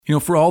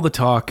For all the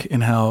talk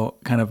and how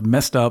kind of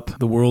messed up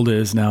the world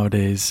is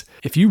nowadays,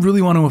 if you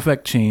really want to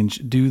affect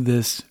change, do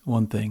this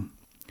one thing.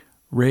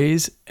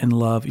 Raise and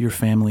love your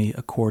family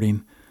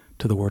according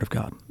to the Word of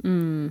God.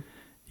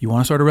 You want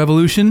to start a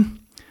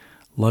revolution?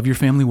 Love your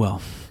family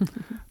well.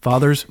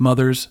 Fathers,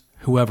 mothers,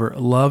 whoever,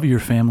 love your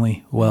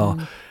family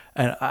well.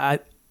 And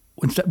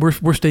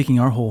we're staking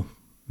our whole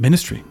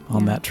ministry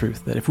on that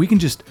truth, that if we can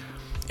just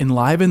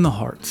enliven the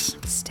hearts.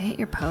 Stay at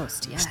your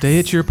post, yes. Stay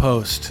at your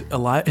post.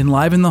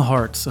 Enliven the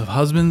hearts of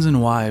husbands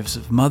and wives,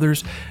 of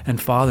mothers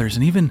and fathers,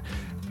 and even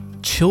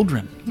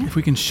children. Yeah. If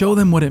we can show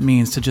them what it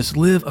means to just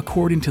live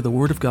according to the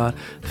Word of God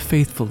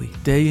faithfully,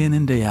 day in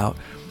and day out,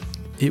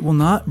 it will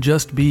not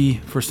just be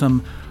for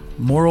some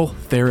moral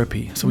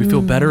therapy so we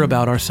feel better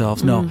about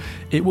ourselves. No,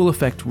 it will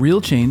affect real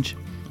change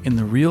in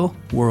the real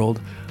world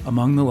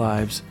among the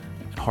lives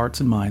and hearts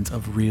and minds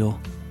of real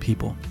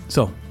people.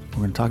 So we're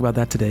going to talk about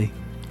that today.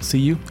 See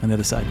you on the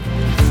other side.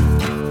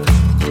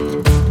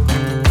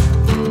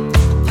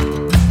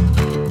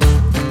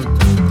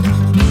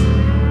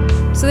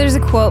 So there's a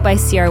quote by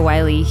C.R.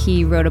 Wiley.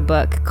 He wrote a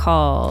book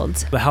called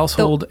The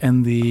Household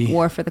and the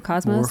War for the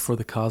Cosmos. War for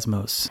the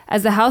Cosmos.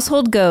 As the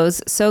household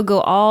goes, so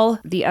go all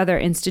the other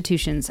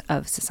institutions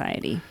of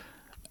society.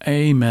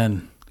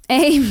 Amen.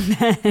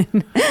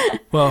 Amen.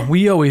 Well,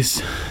 we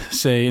always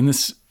say, and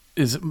this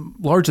is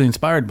largely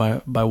inspired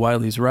by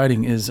Wiley's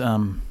writing, is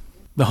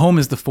the home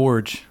is the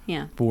forge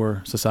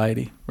for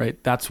society,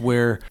 right? That's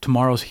where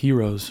tomorrow's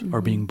heroes are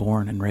being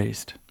born and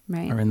raised,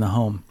 are in the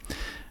home.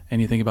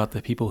 And you think about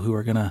the people who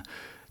are going to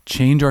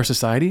change our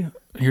society,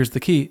 here's the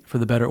key, for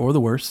the better or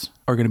the worse,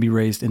 are going to be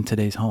raised in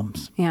today's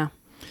homes. Yeah.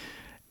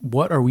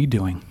 What are we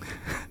doing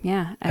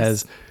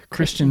as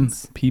Christian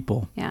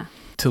people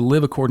to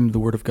live according to the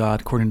Word of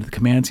God, according to the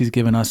commands He's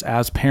given us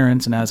as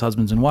parents and as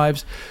husbands and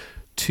wives,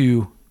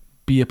 to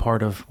be a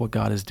part of what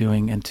God is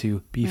doing and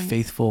to be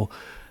faithful,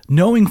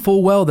 knowing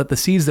full well that the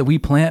seeds that we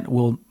plant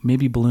will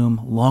maybe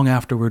bloom long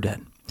after we're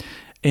dead.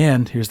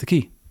 And here's the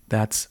key.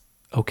 That's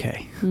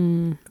okay.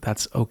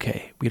 That's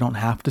okay. We don't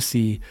have to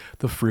see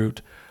the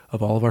fruit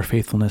of all of our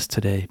faithfulness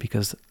today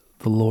because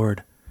the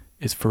Lord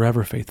is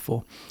forever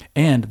faithful.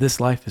 And this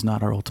life is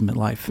not our ultimate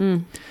life.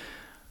 A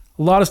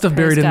lot of stuff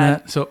buried in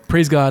that. So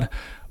praise God.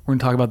 We're going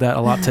to talk about that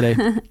a lot today.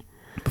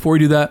 Before we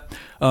do that,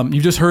 you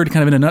just heard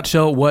kind of in a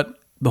nutshell what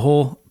the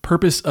whole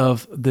purpose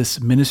of this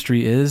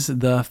ministry is,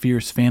 the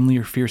Fierce Family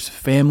or Fierce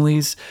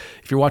Families.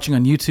 If you're watching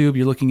on YouTube,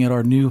 you're looking at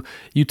our new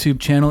YouTube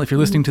channel. If you're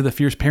listening to the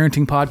Fierce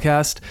Parenting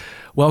Podcast,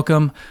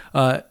 welcome.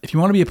 If you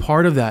want to be a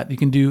part of that, you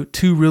can do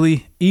two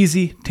really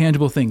easy,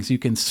 tangible things. You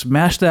can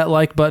smash that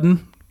like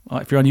button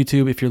if you're on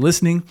YouTube. If you're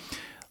listening,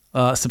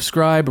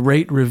 subscribe,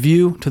 rate,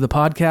 review to the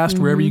podcast,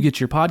 wherever you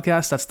get your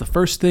podcast. That's the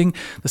first thing.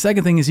 The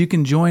second thing is you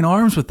can join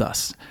arms with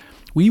us.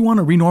 We want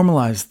to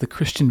renormalize the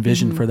Christian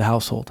vision for the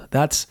household.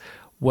 That's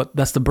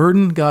the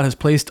burden God has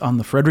placed on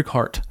the Frederick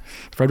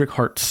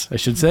Hearts, I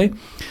should say.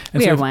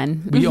 And we are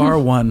one. We are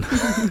one.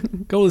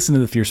 Go listen to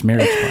the Fierce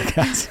Marriage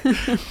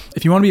Podcast.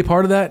 If you want to be a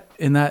part of that,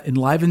 and that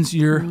enlivens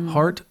your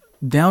heart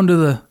down to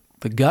the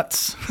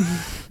guts,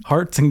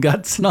 hearts and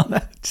guts and all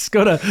that, just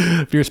go to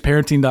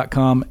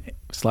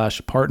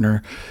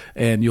fierceparenting.com/partner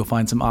and you'll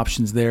find some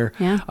options there.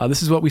 Yeah.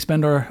 This is what we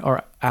spend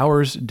our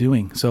hours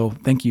doing. So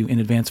thank you in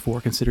advance for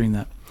considering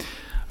that.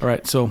 All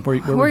right, so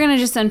we're going to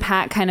just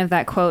unpack kind of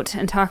that quote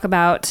and talk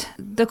about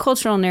the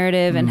cultural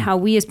narrative and how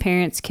we as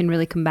parents can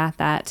really combat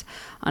that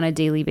on a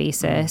daily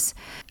basis.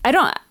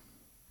 I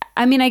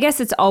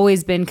guess it's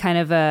always been kind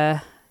of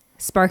a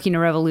sparking a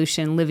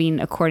revolution, living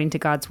according to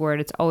God's word.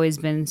 It's always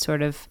been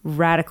sort of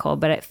radical,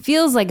 but it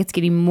feels like it's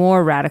getting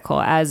more radical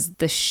as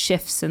the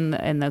shifts in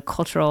the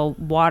cultural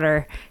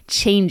water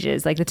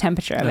changes, like the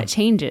temperature of it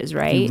changes,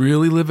 right? If you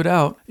really live it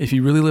out, if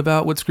you really live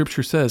out what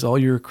Scripture says, all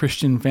your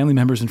Christian family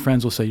members and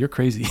friends will say, you're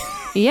crazy.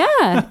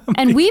 Yeah.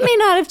 And we may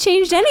not have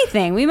changed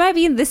anything. We might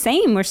be the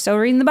same. We're still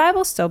reading the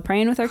Bible, still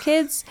praying with our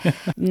kids.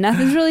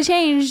 Nothing's really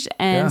changed.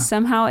 And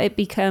somehow it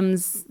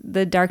becomes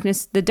the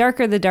darkness. The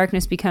darker the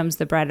darkness becomes,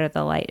 the brighter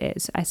the light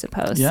is, I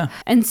suppose. Yeah.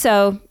 And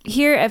so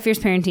here at Fierce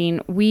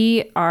Parenting,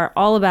 we are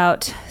all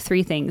about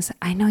three things.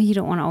 I know you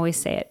don't want to always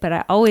say it, but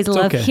I always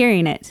love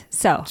hearing it.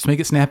 So just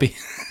make it snappy.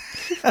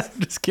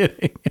 Just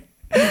kidding.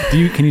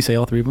 Can you say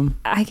all three of them?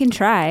 I can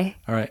try.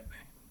 All right.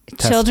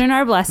 Children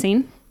are a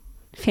blessing.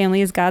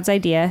 Family is God's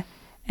idea.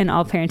 And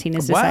all parenting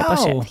is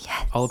discipleship.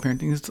 Yes. All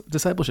parenting is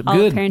discipleship. All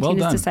Good. parenting Well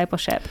done. is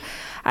discipleship.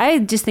 I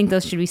just think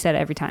those should be said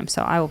every time.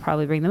 So I will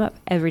probably bring them up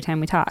every time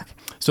we talk.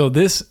 So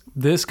this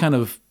kind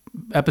of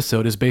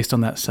episode is based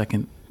on that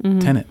second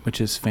tenet, which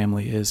is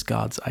family is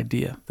God's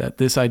idea. That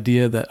this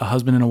idea that a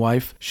husband and a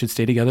wife should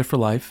stay together for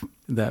life,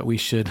 that we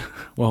should,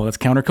 well, that's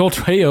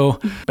counterculture. Hey-o,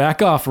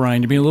 back off,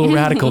 Ryan. You're being a little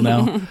radical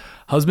now.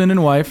 Husband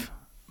and wife,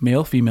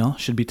 male, female,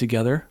 should be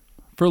together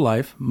for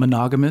life,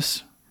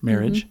 monogamous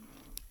marriage,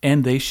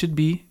 and they should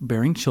be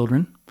bearing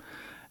children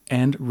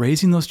and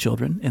raising those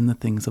children in the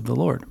things of the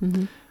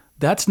Lord.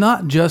 That's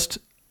not just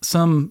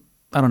some,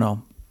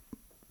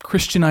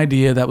 Christian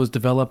idea that was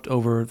developed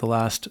over the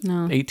last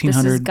 1,800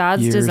 years. This is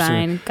God's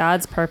design,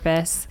 God's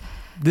purpose.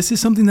 this is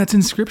something that's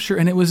in Scripture,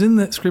 and it was in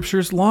the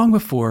Scriptures long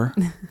before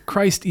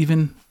Christ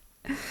even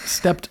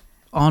stepped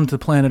onto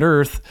planet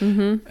Earth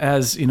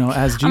as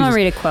Jesus. I'm gonna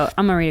read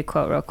a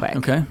quote real quick.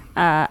 Okay.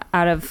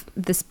 Out of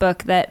this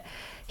book that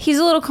he's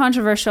a little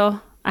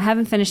controversial. I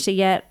haven't finished it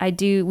yet.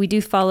 We do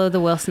follow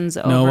the Wilsons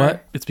over. You know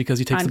what? It's because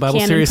he takes the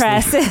Bible seriously.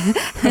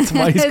 That's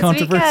why he's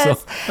controversial.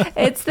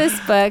 It's this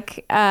book.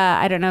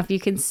 I don't know if you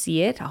can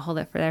see it. I'll hold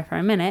it there for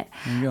a minute.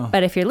 There you go.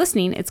 But if you're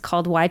listening, it's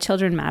called Why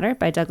Children Matter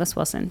by Douglas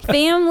Wilson.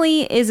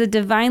 Family is a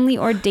divinely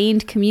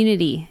ordained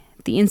community.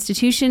 The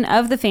institution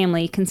of the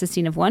family,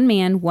 consisting of one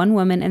man, one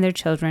woman, and their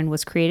children,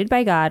 was created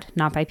by God,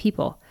 not by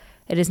people.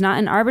 It is not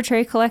an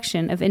arbitrary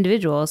collection of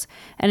individuals,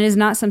 and it is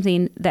not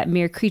something that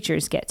mere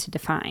creatures get to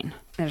define.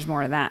 There's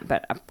more of that,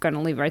 but I'm going to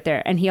leave it right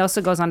there. And he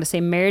also goes on to say,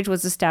 marriage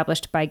was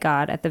established by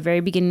God at the very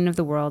beginning of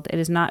the world. It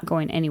is not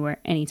going anywhere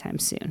anytime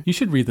soon. You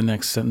should read the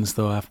next sentence,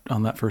 though,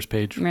 on that first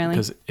page. Really?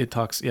 Because it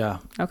talks,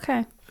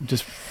 Okay.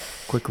 Just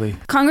quickly.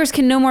 Congress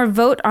can no more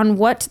vote on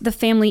what the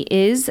family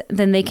is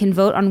than they can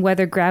vote on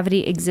whether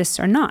gravity exists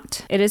or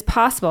not. It is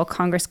possible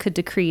Congress could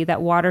decree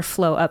that water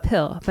flow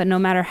uphill, but no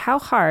matter how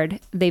hard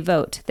they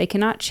vote, they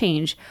cannot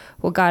change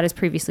what God has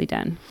previously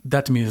done.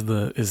 That to me is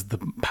the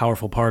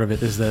powerful part of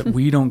it, is that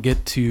we don't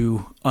get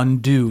to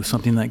undo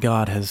something that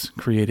God has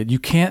created. You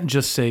can't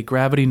just say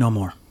gravity no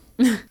more.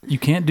 You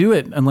can't do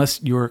it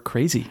unless you're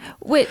crazy.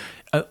 Wait.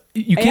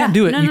 You can't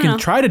do it. You can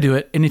try to do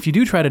it. And if you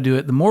do try to do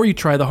it, the more you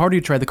try, the harder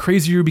you try, the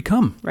crazier you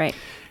become. Right.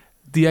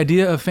 The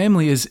idea of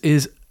family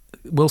is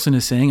Wilson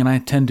is saying, and I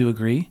tend to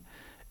agree,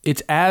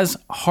 it's as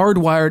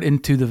hardwired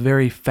into the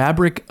very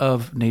fabric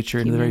of nature,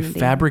 into the very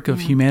fabric of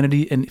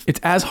humanity. And it's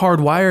as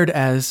hardwired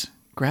as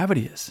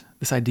gravity is.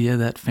 This idea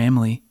that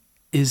family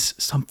is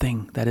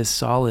something that is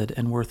solid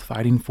and worth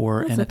fighting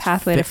for. It's a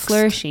pathway to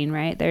flourishing,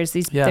 right? There's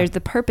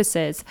the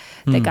purposes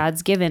that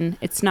God's given.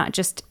 It's not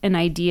just an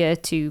idea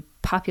to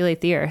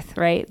populate the earth,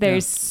 right?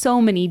 There's so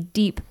many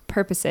deep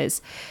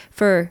purposes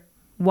for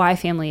why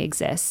family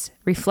exists,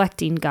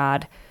 reflecting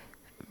God,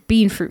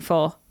 being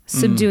fruitful,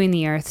 subduing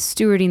the earth,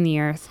 stewarding the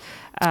earth.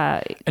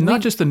 And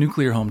not just the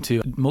nuclear home,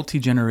 too.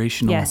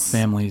 Multi-generational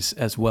families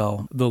as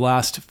well. The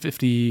last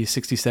 50,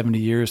 60, 70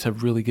 years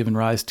have really given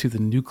rise to the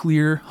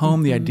nuclear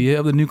home, the idea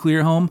of the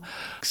nuclear home.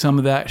 Some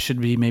of that should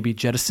be maybe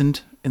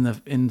jettisoned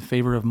in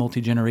favor of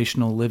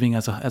multi-generational living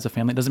as a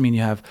family. It doesn't mean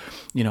you have,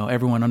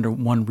 everyone under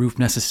one roof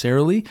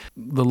necessarily.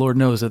 The Lord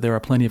knows that there are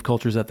plenty of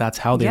cultures that's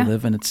how they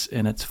live, and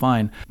it's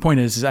fine. Point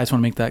is, I just want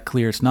to make that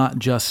clear. It's not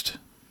just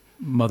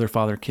mother,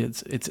 father,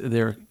 kids.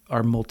 There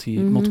are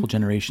multiple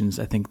generations,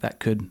 I think, that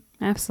could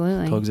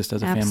absolutely coexist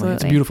as a family.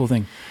 It's a beautiful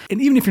thing. And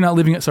even if you're not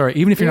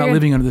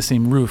living under the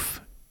same roof,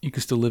 you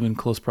can still live in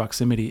close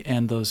proximity,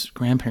 and those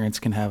grandparents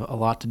can have a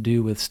lot to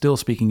do with still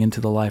speaking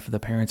into the life of the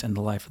parents and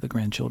the life of the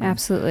grandchildren.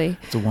 Absolutely.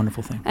 It's a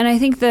wonderful thing. And I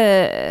think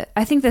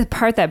the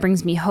part that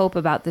brings me hope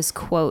about this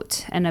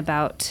quote and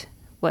about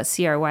what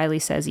C.R. Wiley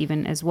says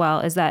even as well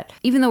is that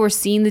even though we're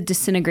seeing the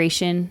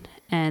disintegration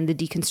and the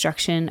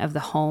deconstruction of the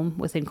home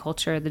within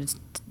culture, the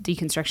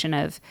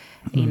deconstruction of,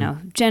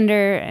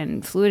 gender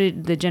and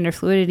the gender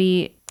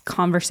fluidity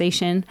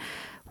conversation,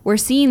 we're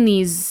seeing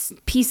these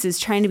pieces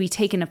trying to be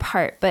taken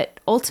apart. But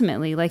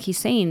ultimately, like he's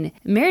saying,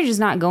 marriage is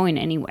not going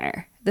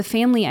anywhere. The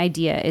family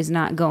idea is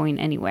not going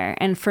anywhere.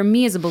 And for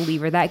me as a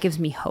believer, that gives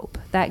me hope.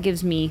 That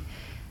gives me,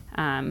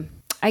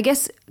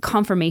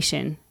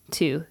 confirmation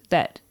too,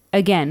 that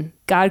again,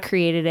 God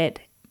created it.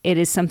 It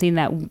is something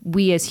that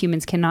we as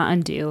humans cannot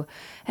undo.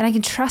 And I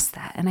can trust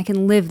that and I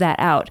can live that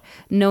out,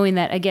 knowing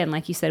that, again,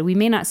 like you said, we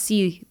may not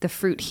see the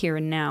fruit here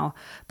and now,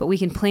 but we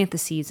can plant the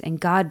seeds and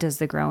God does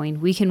the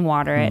growing. We can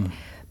water it.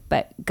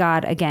 But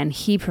God, again,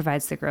 he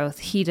provides the growth.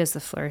 He does the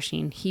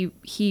flourishing.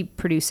 He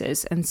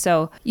produces. And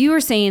so you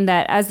were saying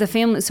that as the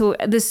family, so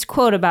this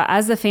quote about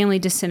as the family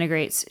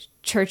disintegrates,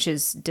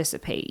 churches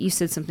dissipate. You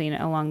said something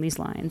along these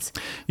lines.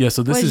 Yeah.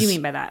 So what did you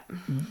mean by that?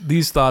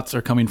 These thoughts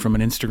are coming from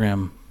an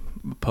Instagram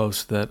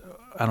post that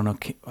I don't know,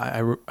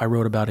 I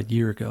wrote about a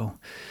year ago.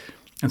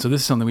 And so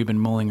this is something we've been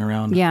mulling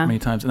around many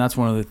times. And that's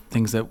one of the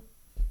things that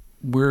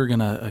we're going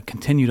to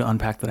continue to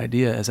unpack that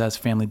idea as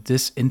family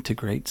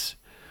disintegrates,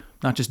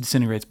 not just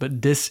disintegrates,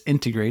 but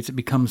disintegrates.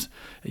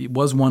 It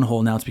was one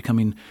whole, now it's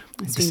becoming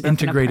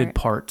disintegrated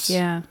parts.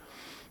 Yeah.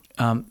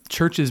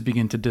 Churches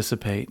begin to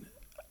dissipate.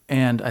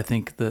 And I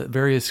think the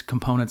various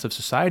components of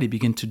society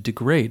begin to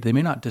degrade. They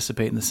may not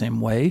dissipate in the same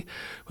way,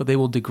 but they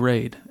will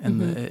degrade, and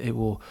it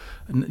will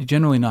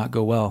generally not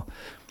go well.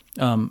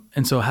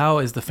 And so how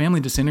is the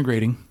family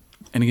disintegrating?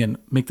 And again,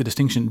 make the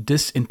distinction,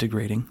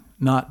 disintegrating,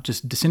 not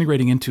just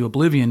disintegrating into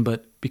oblivion,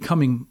 but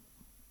becoming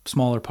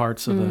smaller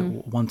parts of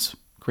a once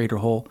greater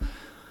whole.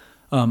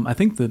 I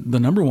think the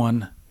number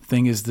one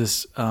thing is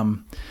this, how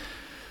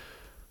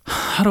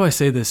do I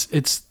say this?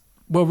 It's,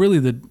 well, really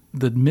the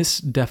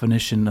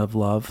misdefinition of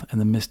love and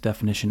the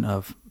misdefinition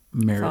of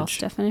marriage. False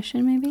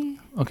definition, maybe?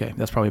 Okay,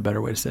 that's probably a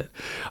better way to say it.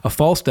 A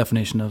false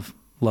definition of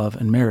love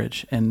and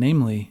marriage, and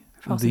namely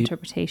false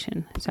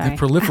interpretation. Sorry. The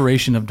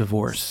proliferation of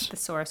divorce. The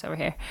source over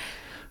here.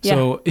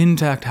 So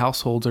intact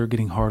households are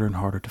getting harder and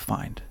harder to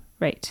find.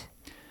 Right.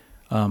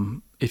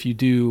 if you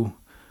do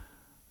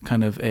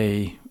kind of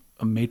a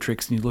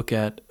matrix and you look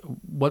at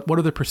what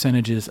are the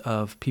percentages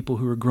of people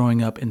who are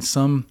growing up in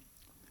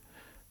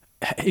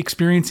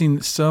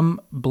experiencing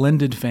some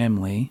blended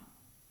family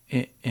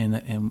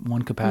in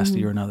one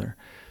capacity or another.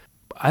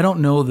 I don't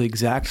know the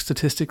exact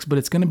statistics, but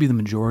it's going to be the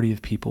majority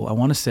of people. I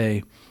want to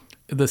say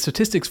the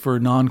statistics for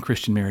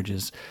non-Christian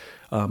marriages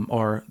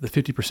are the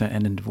 50%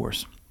 end in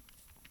divorce.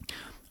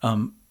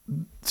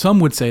 Some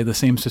would say the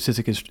same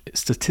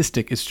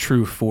statistic is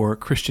true for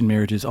Christian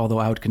marriages, although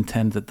I would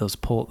contend that the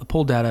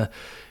poll data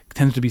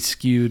tends to be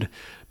skewed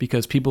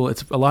because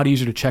it's a lot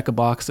easier to check a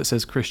box that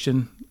says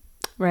Christian,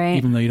 right?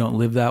 Even though you don't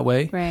live that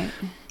way, right?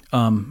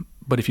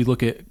 But if you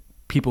look at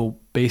people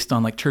based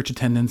on like church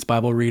attendance,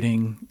 Bible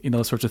reading,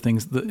 those sorts of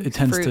things, it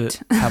tends to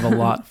have a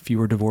lot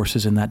fewer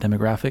divorces in that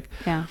demographic.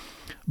 Yeah.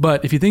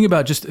 But if you think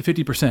about just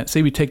 50%,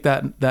 say we take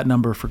that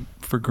number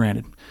for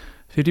granted,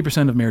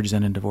 50% of marriages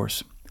end in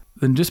divorce.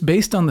 Then just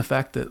based on the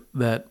fact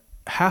that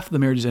half of the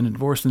marriages end in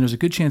divorce, then there's a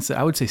good chance that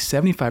I would say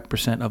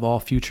 75% of all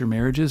future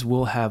marriages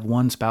will have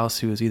one spouse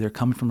who is either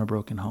coming from a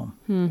broken home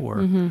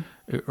or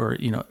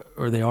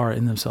they are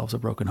in themselves a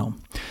broken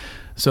home.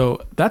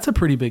 So that's a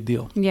pretty big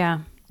deal. Yeah.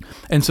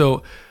 And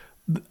so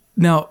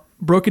now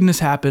brokenness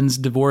happens,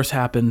 divorce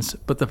happens,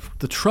 but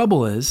the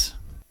trouble is,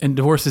 and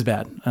divorce is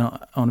bad. I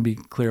want to be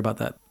clear about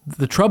that.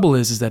 The trouble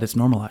is that it's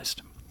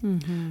normalized.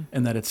 Mm-hmm.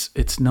 And that it's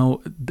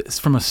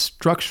from a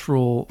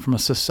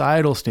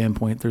societal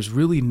standpoint, there's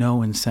really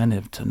no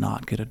incentive to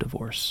not get a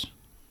divorce.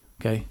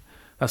 Okay.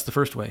 That's the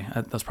first way.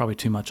 That's probably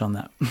too much on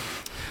that.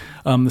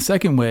 The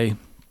second way,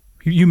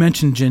 you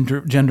mentioned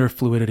gender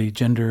fluidity,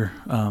 gender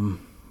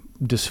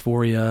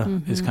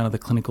dysphoria is kind of the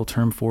clinical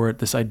term for it.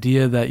 This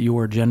idea that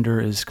your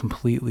gender is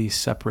completely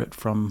separate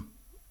from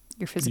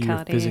your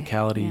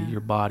physicality,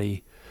 your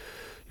body,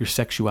 your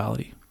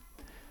sexuality.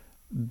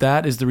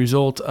 That is the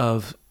result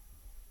of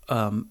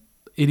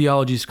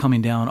ideologies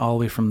coming down all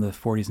the way from the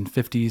 40s and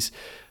 50s,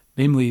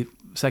 namely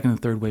second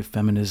and third wave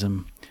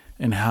feminism,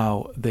 and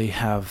how they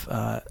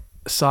have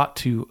sought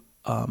to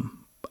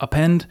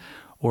append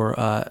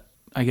or,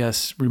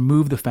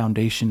 remove the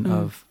foundation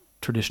of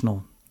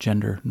traditional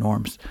gender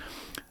norms.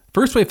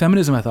 First wave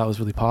feminism, I thought, was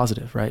really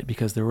positive, right?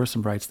 Because there were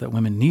some rights that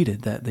women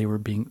needed that they were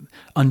being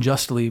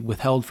unjustly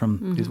withheld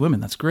from these women.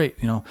 That's great.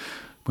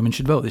 Women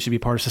should vote. They should be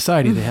part of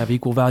society. They have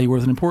equal value,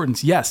 worth, and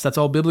importance. Yes, that's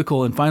all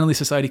biblical. And finally,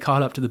 society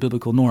caught up to the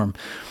biblical norm.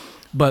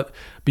 But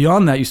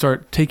beyond that, you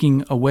start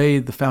taking away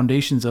the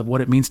foundations of what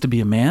it means to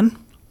be a man,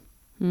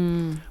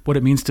 what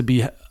it means to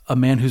be a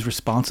man who's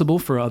responsible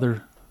for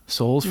other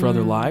souls, for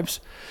other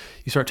lives.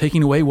 You start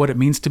taking away what it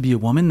means to be a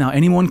woman. Now,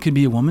 anyone can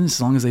be a woman as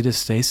long as they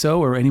just say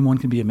so, or anyone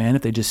can be a man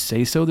if they just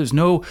say so. There's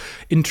no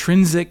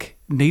intrinsic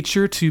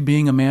nature to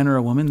being a man or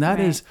a woman.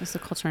 That's the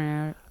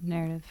cultural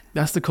narrative.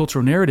 That's the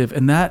cultural narrative.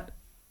 And that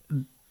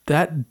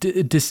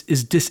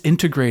is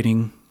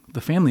disintegrating the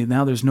family.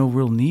 Now there's no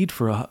real need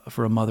for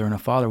a mother and a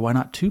father. Why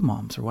not two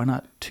moms, or why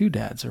not two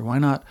dads, or why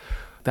not?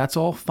 That's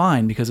all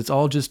fine because it's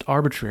all just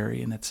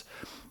arbitrary,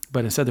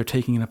 but instead they're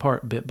taking it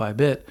apart bit by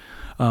bit.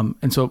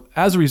 And so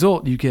as a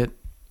result, you get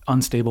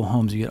unstable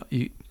homes.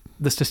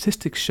 The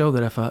statistics show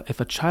that if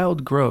a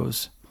child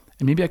grows,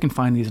 and maybe I can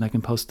find these and I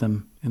can post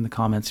them in the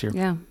comments here.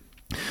 Yeah.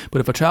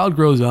 But if a child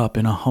grows up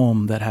in a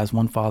home that has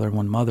one father and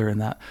one mother, and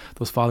that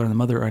those father and the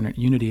mother are in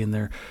unity, and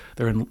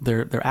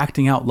they're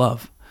acting out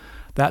love,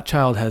 that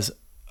child has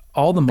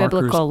all the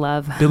markers. Biblical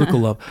love.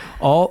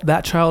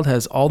 That child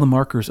has all the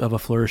markers of a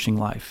flourishing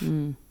life.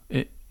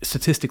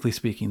 Statistically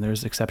speaking,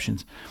 there's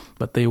exceptions,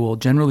 but they will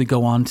generally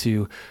go on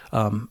to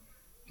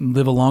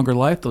live a longer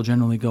life. They'll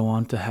generally go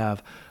on to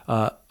have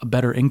a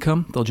better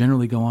income. They'll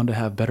generally go on to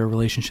have better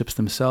relationships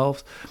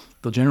themselves.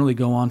 They'll generally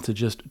go on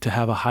to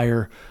have a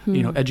higher,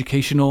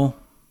 educational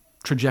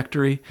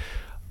trajectory.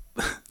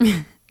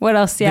 What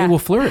else? Yeah. They will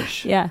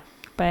flourish. Yeah.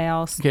 By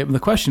all. Okay. But the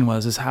question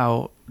is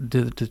how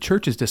did the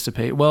churches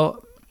dissipate?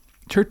 Well,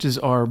 churches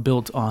are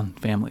built on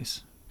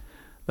families.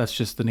 That's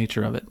just the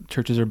nature of it.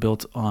 Churches are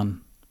built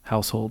on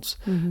households.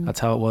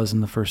 That's how it was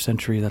in the first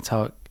century. That's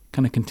how it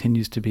kind of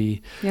continues to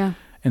be. Yeah.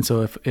 And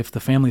so if the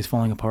family is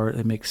falling apart,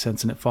 it makes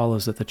sense, and it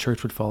follows that the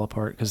church would fall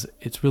apart, because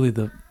it's really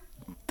the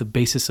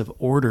basis of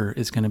order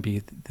is going to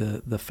be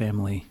the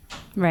family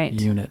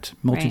unit,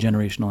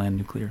 multi-generational and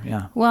nuclear.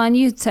 Yeah. Well, and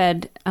you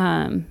said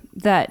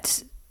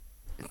that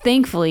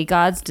thankfully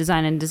God's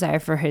design and desire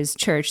for his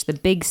church, the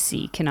big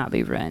C, cannot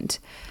be ruined.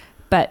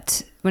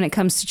 But when it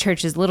comes to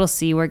church's little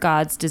c, where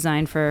God's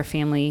design for a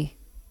family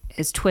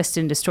is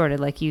twisted and distorted,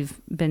 like you've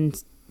been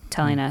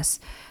telling us,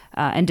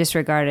 and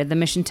disregarded, the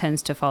mission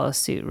tends to follow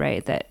suit,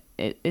 right? That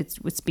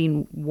it's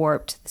being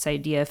warped. This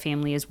idea of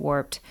family is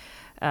warped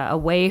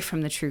away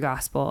from the true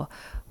gospel,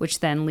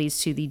 which then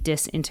leads to the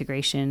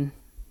disintegration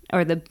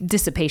or the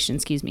dissipation,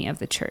 of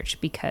the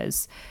church,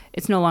 because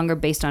it's no longer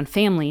based on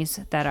families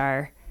that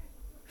are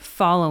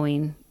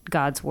following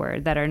God's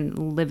word, that are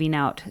living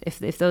out. If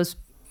those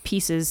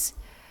pieces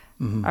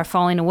are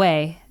falling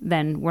away,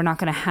 then we're not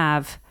going to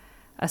have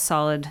a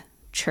solid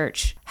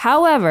church.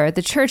 However,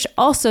 the church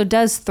also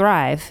does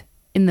thrive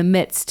in the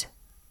midst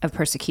of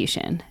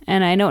persecution.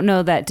 And I don't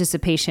know that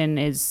dissipation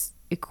is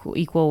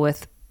equal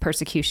with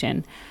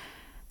persecution,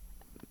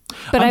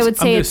 but I would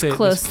say it's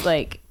close.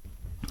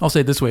 I'll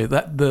say it this way,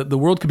 that the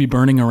world could be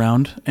burning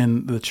around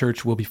and the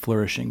church will be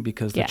flourishing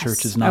because the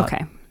church is not.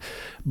 Okay.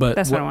 But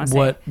that's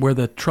where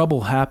the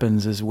trouble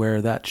happens is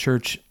where that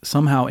church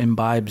somehow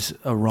imbibes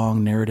a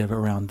wrong narrative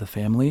around the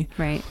family.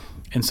 Right.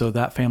 And so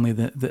that family,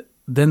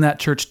 then that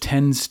church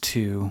tends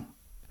to,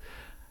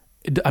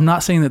 I'm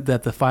not saying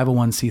that the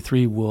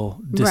 501c3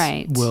 will,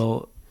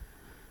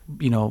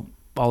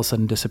 all of a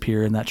sudden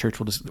disappear and that church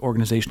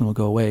organization will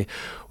go away.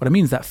 What I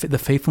mean is that the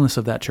faithfulness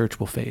of that church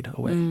will fade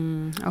away.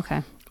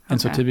 Okay. And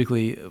so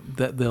typically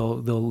that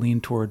they'll lean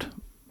toward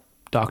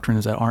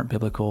doctrines that aren't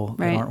biblical,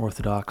 that aren't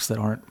orthodox, that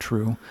aren't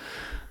true.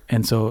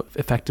 And so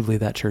effectively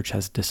that church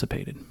has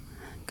dissipated.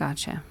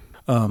 Gotcha.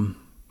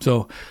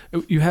 So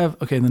you have,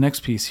 the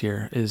next piece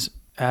here is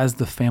as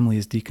the family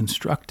is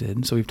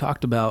deconstructed. So we've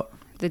talked about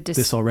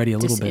this already a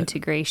little bit.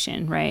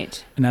 Disintegration,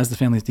 right. And as the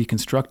family is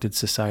deconstructed,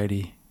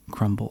 society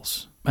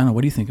crumbles. I don't know.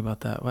 What do you think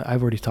about that?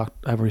 I've already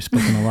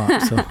spoken a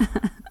lot. So,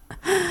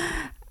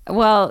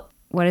 well,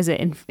 what is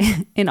it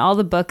in all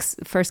the books,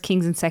 First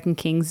Kings and Second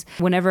Kings?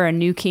 Whenever a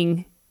new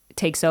king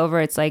takes over,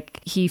 it's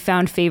like he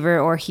found favor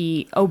or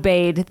he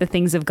obeyed the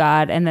things of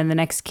God, and then the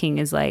next king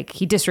is like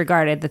he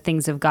disregarded the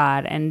things of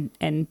God and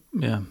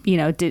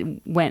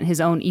went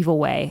his own evil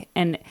way,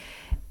 and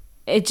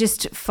it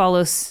just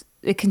follows.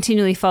 It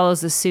continually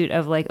follows the suit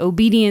of like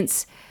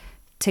obedience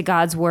to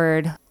God's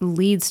word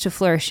leads to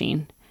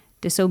flourishing.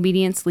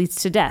 Disobedience leads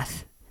to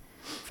death.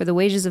 For the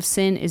wages of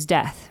sin is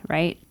death,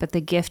 right? But the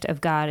gift of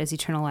God is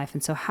eternal life.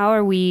 And so how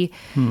are we,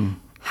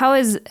 how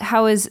is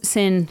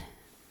sin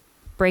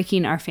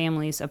breaking our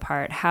families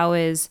apart? How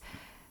is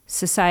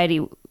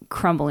society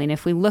crumbling?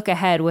 If we look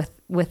ahead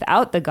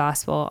without the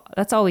gospel,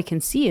 that's all we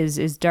can see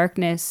is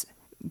darkness,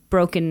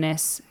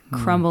 brokenness,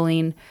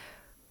 crumbling.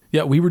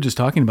 Yeah, we were just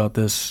talking about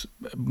this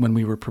when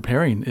we were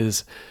preparing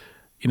is,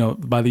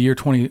 by the year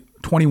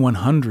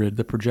 2100,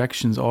 the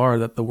projections are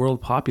that the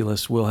world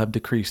populace will have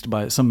decreased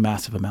by some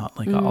massive amount.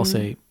 I'll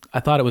say, I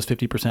thought it was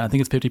 50%. I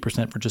think it's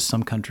 50% for just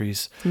some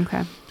countries.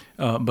 Okay.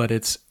 But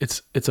it's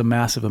a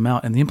massive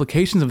amount. And the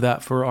implications of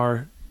that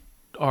for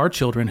our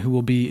children who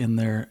will be in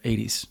their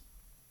 80s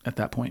at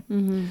that point.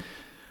 Mm-hmm.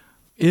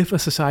 If a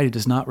society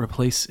does not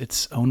replace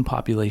its own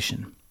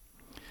population,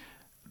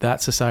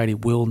 that society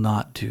will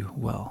not do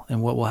well.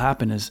 And what will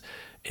happen is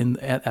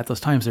at those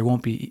times there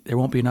won't be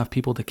enough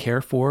people to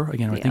care for.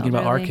 Again, we're thinking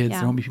about our kids. Yeah.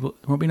 There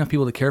won't be enough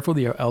people to care for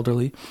the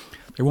elderly.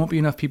 There won't be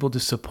enough people to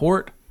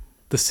support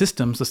the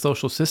systems, the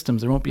social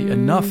systems. There won't be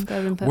enough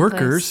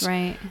workers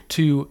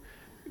to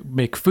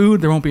make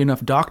food. There won't be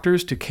enough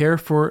doctors to care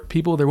for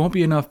people. There won't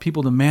be enough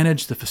people to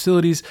manage the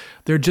facilities.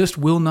 There just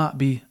will not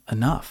be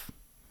enough.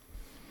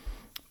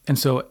 And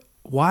so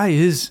why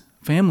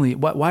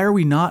are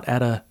we not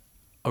at a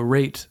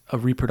rate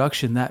of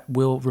reproduction that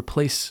will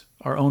replace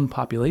our own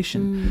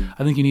population?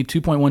 I think you need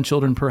 2.1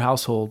 children per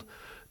household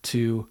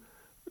to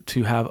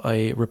have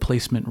a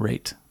replacement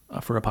rate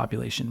for a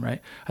population,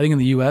 right? I think in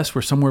the U.S.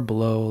 we're somewhere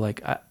below,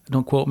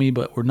 don't quote me,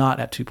 but we're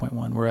not at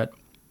 2.1. We're at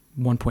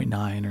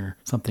 1.9 or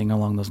something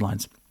along those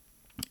lines.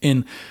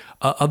 In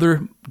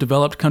other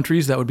developed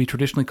countries that would be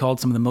traditionally called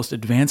some of the most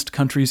advanced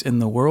countries in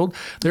the world,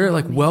 they're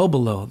well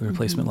below the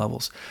replacement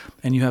levels.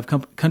 And you have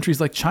countries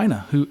like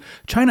China,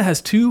 China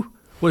has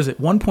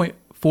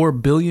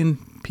 1.4 billion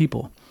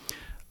people.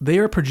 They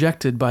are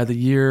projected by the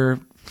year,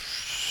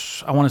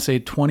 I want to say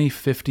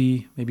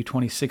 2050, maybe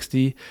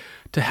 2060,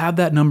 to have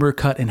that number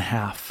cut in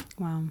half.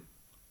 Wow.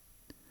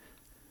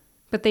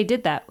 But they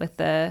did that with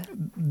the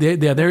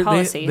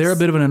policies. They're a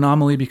bit of an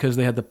anomaly because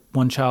they had the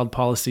one-child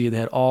policy. They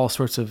had all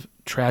sorts of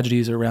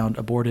tragedies around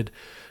aborted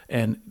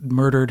and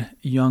murdered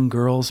young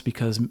girls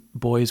because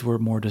boys were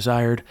more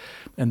desired.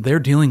 And they're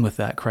dealing with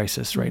that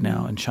crisis right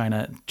now in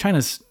China.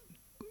 China's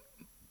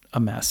a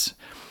mess.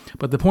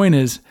 But the point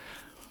is,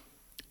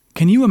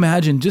 can you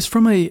imagine, just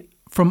from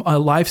a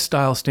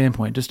lifestyle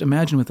standpoint, just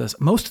imagine with us,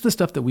 most of the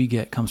stuff that we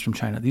get comes from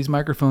China. These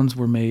microphones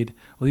were made,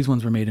 these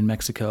ones were made in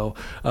Mexico.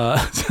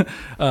 So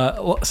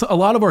a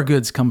lot of our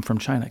goods come from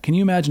China. Can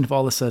you imagine if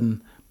all of a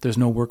sudden there's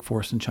no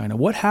workforce in China?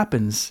 What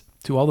happens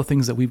to all the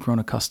things that we've grown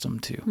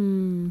accustomed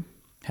to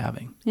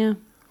having? Yeah.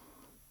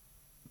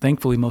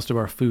 Thankfully, most of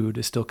our food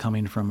is still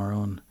coming from our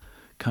own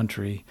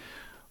country.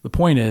 The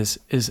point is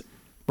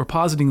we're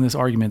positing this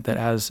argument that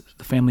as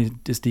the family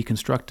is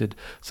deconstructed,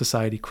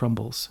 society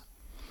crumbles.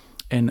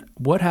 And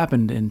what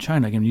happened in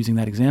China, again, using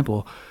that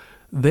example,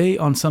 they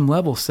on some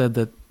level said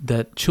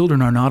that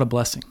children are not a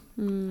blessing.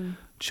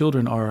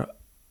 Children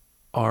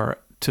are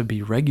to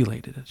be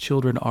regulated.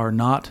 Children are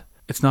not,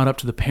 it's not up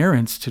to the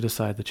parents to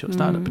decide the children.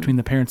 It's not between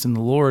the parents and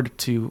the Lord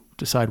to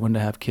decide when to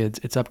have kids.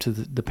 It's up to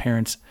the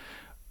parents.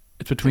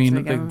 It's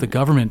between the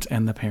government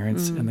and the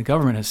parents. And the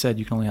government has said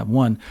you can only have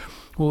one.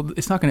 Well,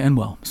 it's not going to end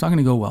well. It's not going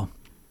to go well.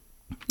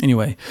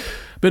 Anyway,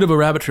 bit of a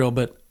rabbit trail,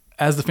 but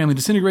as the family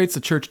disintegrates, the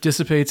church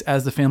dissipates.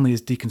 As the family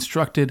is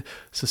deconstructed,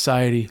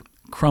 society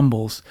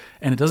crumbles.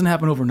 And it doesn't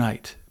happen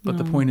overnight, But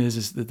the point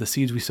is that the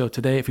seeds we sow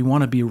today, if we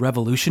want to be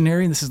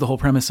revolutionary, and this is the whole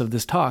premise of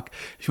this talk,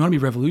 if you want to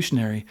be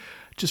revolutionary,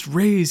 just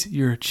raise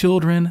your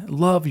children,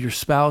 love your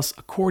spouse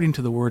according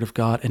to the word of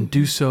God, and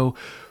do so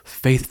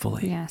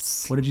faithfully.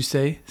 Yes. What did you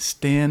say?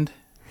 Stay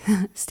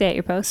at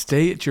your post.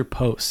 Stay at your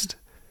post.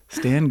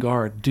 Stand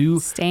guard.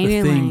 Stay the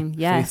in thing your lane.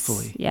 Yes.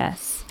 faithfully.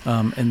 Yes.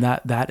 And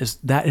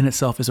that in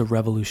itself is a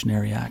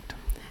revolutionary act.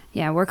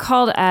 Yeah, we're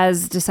called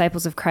as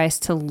disciples of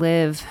Christ to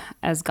live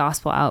as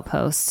gospel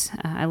outposts.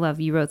 I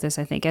love, you wrote this,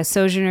 I think, as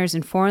sojourners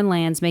in foreign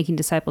lands, making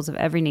disciples of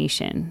every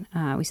nation.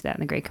 We see that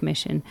in the Great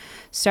Commission,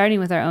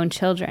 starting with our own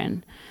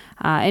children.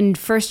 In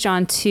 1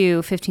 John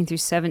 2, 15 through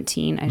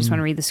 17, I just want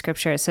to read the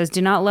scripture. It says,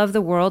 "Do not love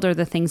the world or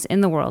the things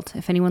in the world.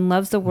 If anyone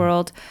loves the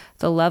world,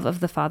 the love of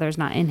the Father is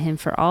not in him.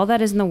 For all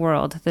that is in the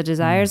world, the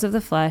desires of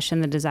the flesh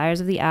and the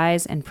desires of the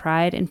eyes and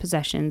pride in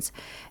possessions,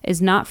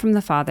 is not from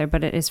the Father,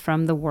 but it is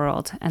from the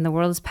world. And the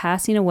world is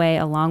passing away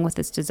along with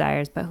its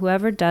desires. But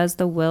whoever does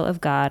the will of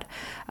God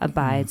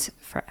abides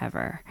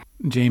forever."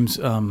 James,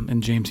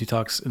 in James, he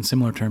talks in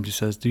similar terms. He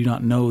says, "Do you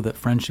not know that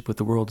friendship with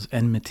the world is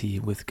enmity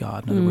with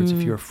God?" In other words,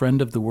 if you're a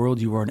friend of the world,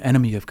 you are an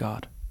enemy of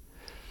God.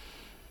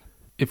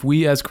 If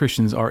we as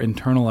Christians are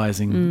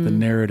internalizing the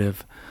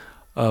narrative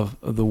of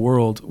the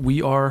world,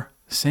 we are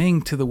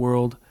saying to the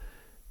world,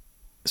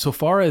 so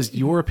far as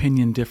your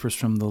opinion differs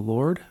from the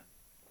Lord,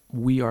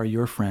 we are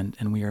your friend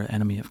and we are an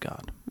enemy of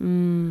God.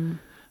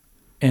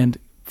 And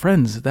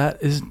friends,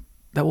 that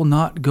will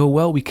not go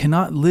well. We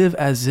cannot live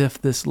as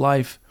if this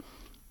life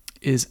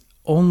is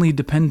only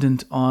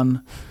dependent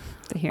on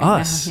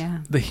us,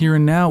 the here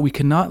and now. We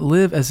cannot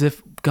live as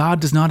if God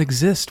does not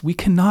exist. We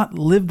cannot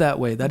live that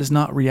way. That is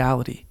not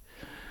reality.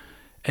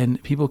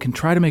 And people can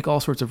try to make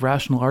all sorts of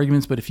rational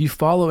arguments, but if you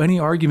follow any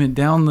argument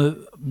down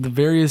the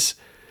various,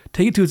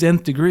 take it to its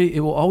nth degree,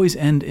 it will always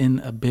end in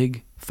a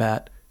big,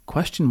 fat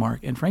question mark.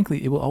 And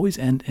frankly, it will always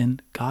end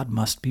in God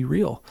must be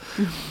real.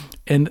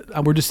 And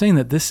we're just saying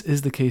that this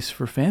is the case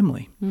for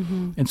family.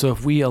 And so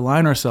if we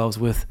align ourselves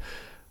with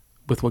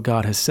what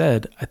God has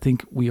said, I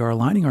think we are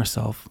aligning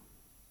ourselves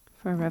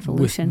for a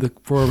revolution.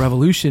 For a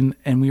revolution,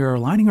 and we are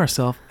aligning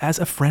ourselves as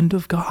a friend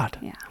of God.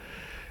 Yeah.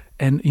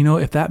 And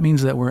if that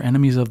means that we're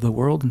enemies of the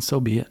world, then so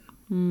be it.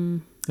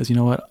 Because you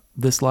know what?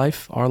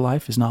 Our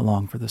life is not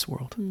long for this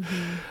world,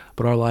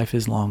 but our life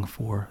is long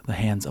for the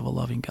hands of a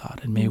loving God.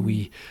 And may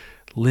we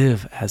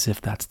live as if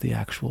that's the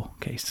actual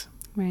case.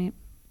 Right.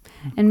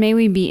 And may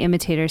we be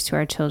imitators to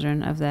our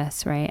children of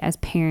this, right? As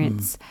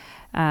parents,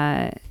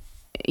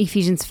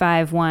 Ephesians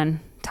 5:1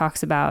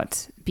 talks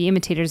about be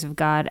imitators of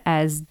God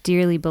as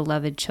dearly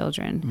beloved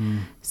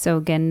children. So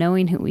again,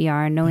 knowing who we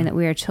are, knowing that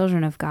we are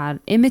children of God,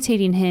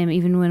 imitating him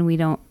even when we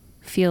don't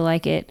feel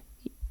like it.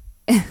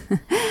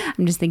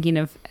 I'm just thinking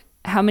of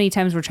how many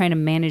times we're trying to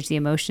manage the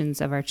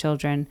emotions of our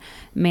children,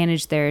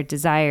 manage their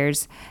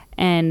desires,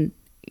 and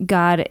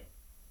God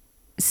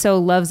so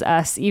loves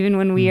us even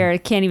when we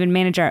can't even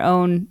manage our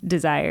own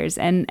desires,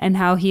 and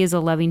how he is a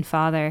loving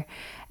father.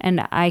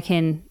 And I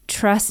can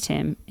trust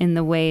him in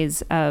the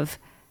ways of,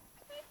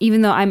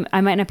 even though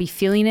I might not be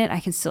feeling it, I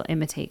can still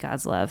imitate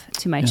God's love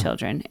to my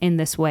children in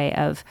this way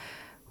of,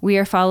 we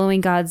are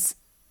following God's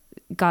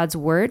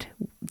word.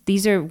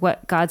 These are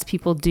what God's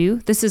people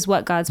do. This is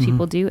what God's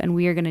people do. And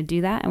we are going to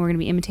do that. And we're going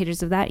to be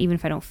imitators of that. Even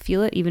if I don't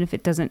feel it, even if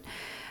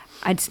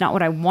it's not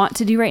what I want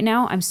to do right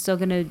now, I'm still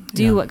going to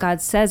do what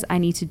God says I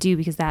need to do,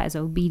 because that is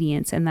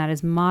obedience and that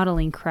is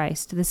modeling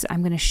Christ.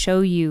 I'm going to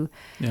show you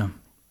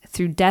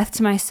through death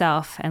to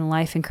myself and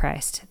life in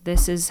Christ.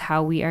 This is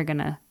how we are going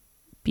to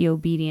be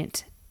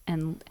obedient.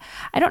 And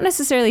I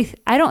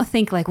don't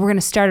think like we're going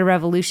to start a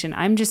revolution.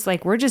 I'm just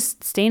like, we're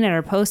just staying at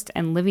our post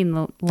and living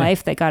the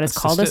life that God has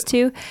called us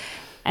to.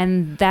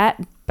 And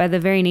that, by the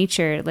very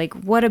nature, like,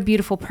 what a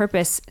beautiful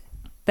purpose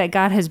that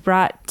God has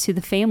brought to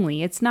the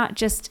family. It's not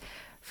just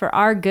for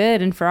our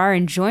good and for our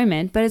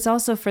enjoyment, but it's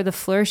also for the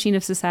flourishing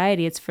of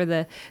society. It's for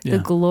the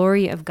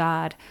glory of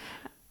God.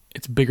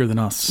 It's bigger than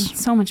us.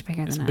 It's so much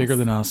bigger than us. It's bigger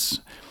than us.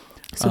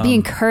 So be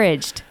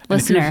encouraged,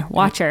 listener,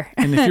 watcher.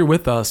 And if you're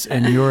with us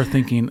and you're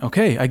thinking,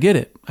 okay, I get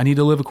it. I need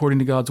to live according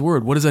to God's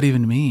word. What does that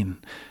even mean?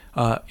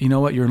 You know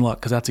what? You're in luck,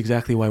 because that's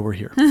exactly why we're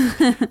here.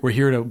 We're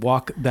here to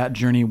walk that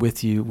journey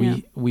with you.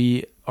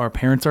 We are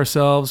parents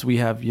ourselves. We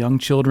have young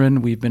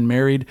children. We've been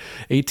married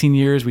 18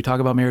 years. We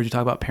talk about marriage. We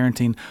talk about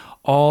parenting,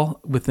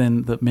 all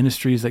within the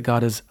ministries that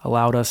God has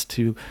allowed us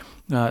to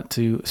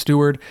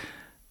steward.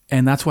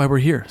 And that's why we're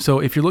here.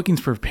 So if you're looking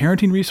for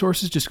parenting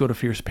resources, just go to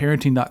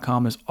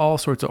fierceparenting.com. There's all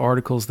sorts of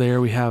articles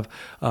there. We have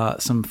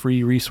some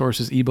free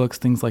resources, ebooks,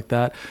 things like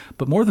that.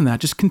 But more than that,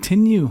 just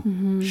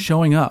continue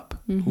showing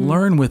up.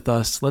 Learn with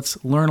us.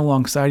 Let's learn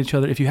alongside each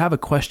other. If you have a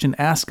question,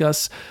 ask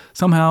us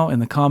somehow in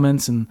the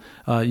comments, and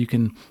you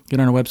can get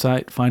on our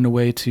website, find a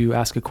way to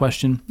ask a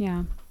question.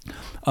 Yeah.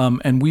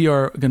 And we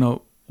are going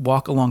to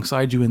walk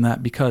alongside you in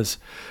that, because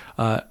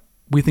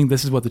we think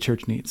this is what the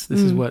church needs.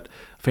 This is what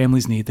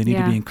families need. They need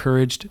to be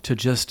encouraged to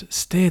just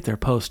stay at their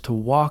post, to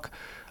walk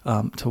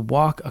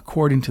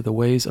according to the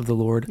ways of the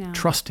Lord,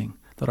 trusting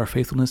that our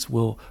faithfulness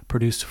will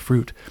produce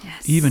fruit,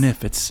 even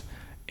if it's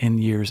in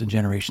years and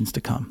generations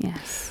to come.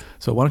 Yes.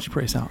 So why don't you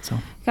pray us out? So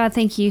God,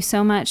 thank you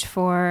so much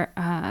for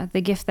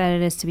the gift that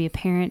it is to be a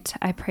parent.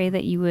 I pray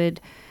that you would,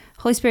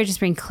 Holy Spirit, just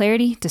bring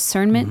clarity,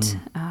 discernment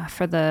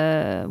for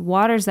the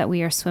waters that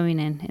we are swimming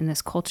in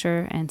this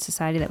culture and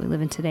society that we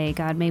live in today.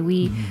 God, may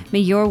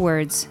your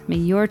words, may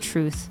your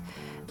truth,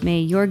 may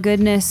your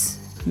goodness,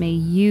 may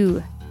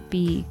you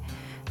be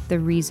the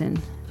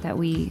reason that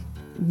we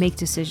make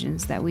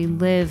decisions, that we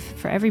live.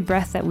 For every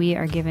breath that we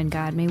are given,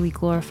 God, may we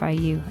glorify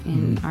you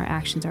in our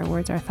actions, our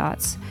words, our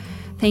thoughts.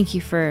 Thank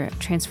you for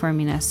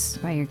transforming us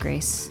by your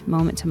grace,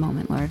 moment to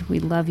moment, Lord. We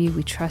love you.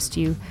 We trust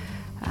you.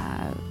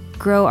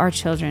 Grow our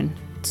children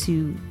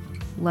to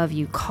love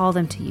you. Call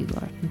them to you,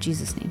 Lord. In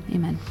Jesus' name,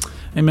 amen.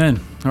 Amen.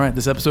 All right,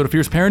 this episode of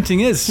Fierce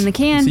Parenting is in the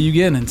can. See you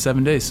again in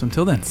 7 days. So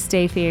until then,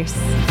 stay fierce.